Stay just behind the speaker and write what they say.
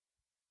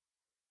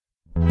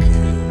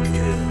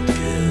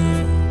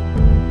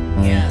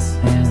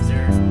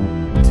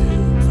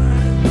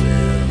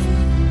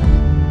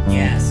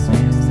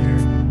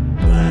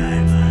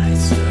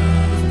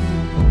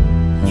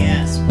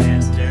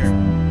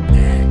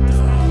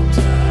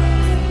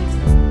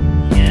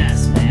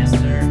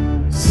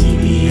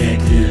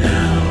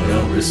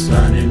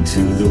to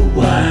the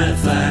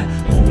Wi-Fi.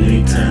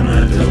 Only time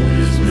I don't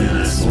is when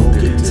I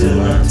smoke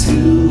until I'm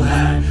too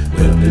high.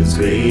 Weapons,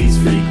 grades,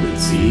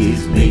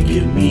 frequencies,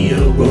 making me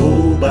a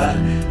robot.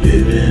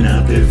 Living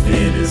out their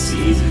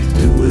fantasies,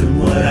 doing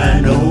what I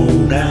know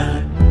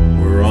not.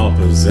 We're all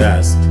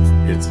possessed,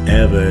 it's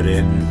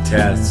evident in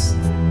tests.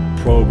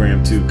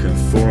 Programmed to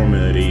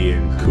conformity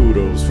and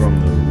kudos from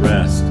the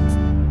rest.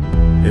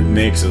 It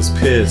makes us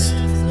pissed,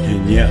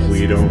 and yet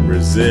we don't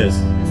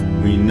resist.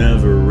 We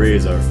never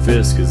raise our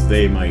fists, cause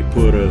they might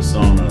put us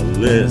on a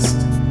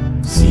list.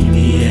 See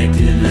me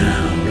acting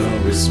out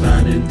or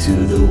responding to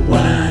the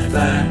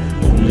Wi-Fi.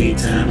 Only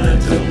time I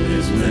don't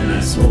is when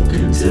I smoke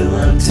until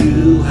I'm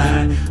too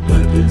high.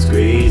 Weapons,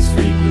 grades,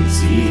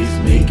 frequencies,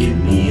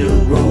 making me a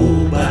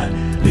robot.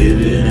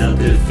 Living out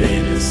their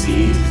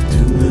fantasies,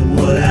 doing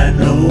what I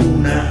know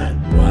not.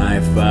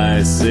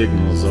 Wi-Fi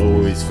signals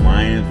always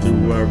flying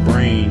through our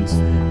brains,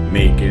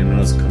 making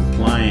us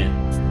compliant,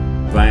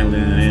 violent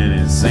and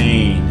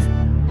insane.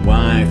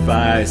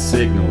 Wi-Fi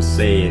signals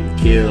saying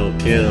kill,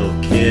 kill,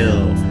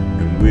 kill,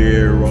 and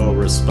we're all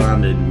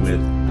responding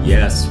with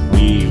yes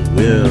we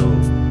will.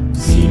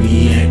 See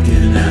me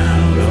acting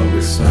out or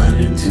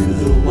responding to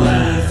the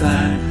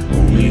Wi-Fi.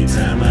 Only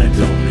time I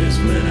don't is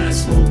when I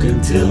smoke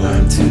until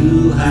I'm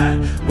too high.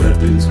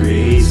 Weapons,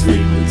 grades,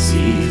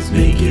 frequencies,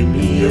 making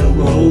me a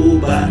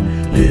robot.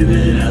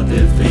 Living out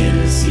their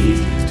fantasies,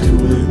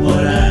 doing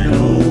what I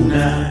know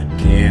not.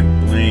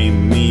 Can't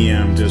blame me,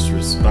 I'm just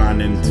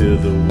responding to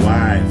the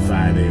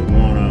Wi-Fi. They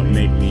wanna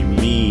make me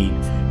mean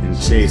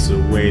and chase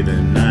away the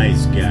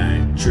nice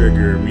guy.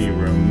 Trigger me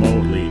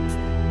remotely,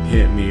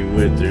 hit me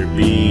with their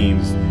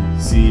beams.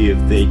 See if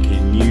they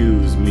can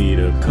use me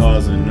to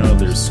cause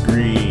another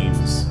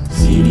screams.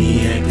 See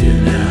me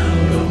acting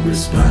out or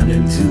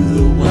responding to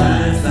the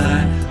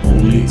Wi-Fi.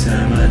 Only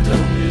time I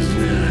don't is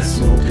when I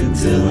smoke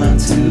until I'm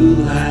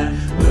too high.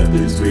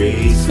 Weapons,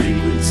 grades,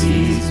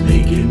 frequencies,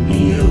 making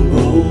me a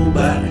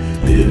robot.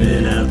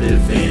 Living out their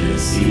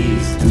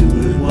fantasies,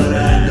 doing what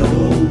I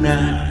know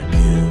not.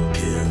 Kill,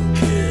 kill,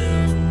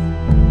 kill.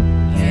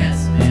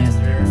 Yes,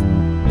 master.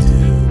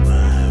 Do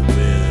my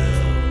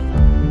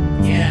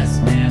will. Yes,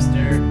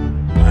 master.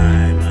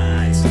 Buy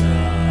my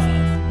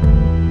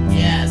stuff.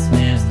 Yes,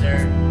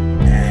 master.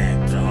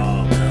 Act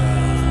all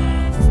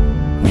tough.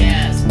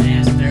 Yes,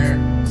 master.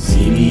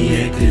 See me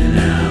acting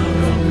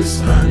out or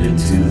responding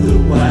to the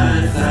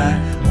Wi-Fi.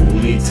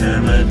 Only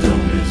time I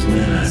don't is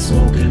when I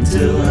smoke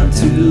until I'm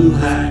too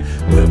high.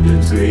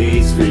 Weapons,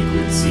 grades,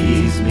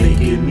 frequencies,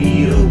 making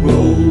me a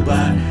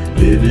robot.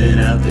 Living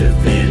out their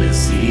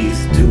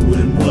fantasies,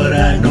 doing what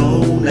I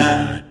know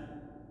not.